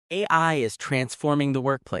AI is transforming the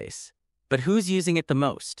workplace, but who's using it the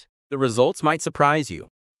most? The results might surprise you.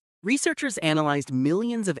 Researchers analyzed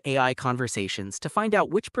millions of AI conversations to find out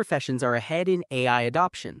which professions are ahead in AI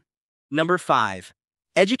adoption. Number 5.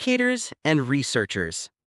 Educators and researchers.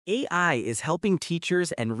 AI is helping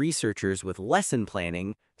teachers and researchers with lesson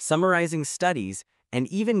planning, summarizing studies, and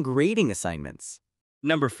even grading assignments.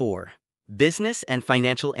 Number 4. Business and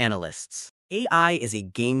financial analysts. AI is a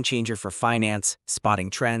game changer for finance, spotting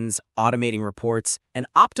trends, automating reports, and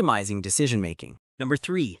optimizing decision-making. Number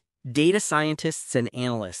 3. Data scientists and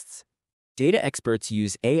analysts. Data experts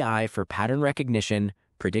use AI for pattern recognition,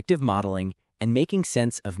 predictive modeling, and making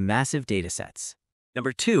sense of massive datasets.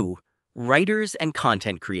 Number 2. Writers and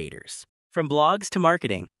content creators. From blogs to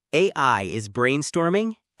marketing, AI is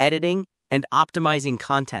brainstorming, editing, and optimizing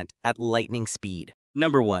content at lightning speed.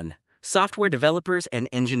 Number 1. Software developers and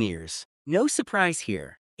engineers. No surprise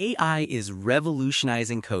here. AI is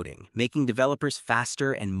revolutionizing coding, making developers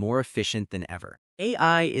faster and more efficient than ever.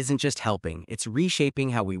 AI isn't just helping, it's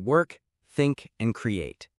reshaping how we work, think, and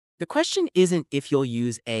create. The question isn't if you'll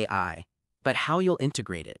use AI, but how you'll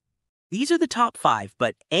integrate it. These are the top 5,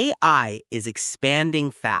 but AI is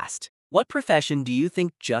expanding fast. What profession do you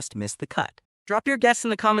think just missed the cut? Drop your guess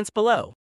in the comments below.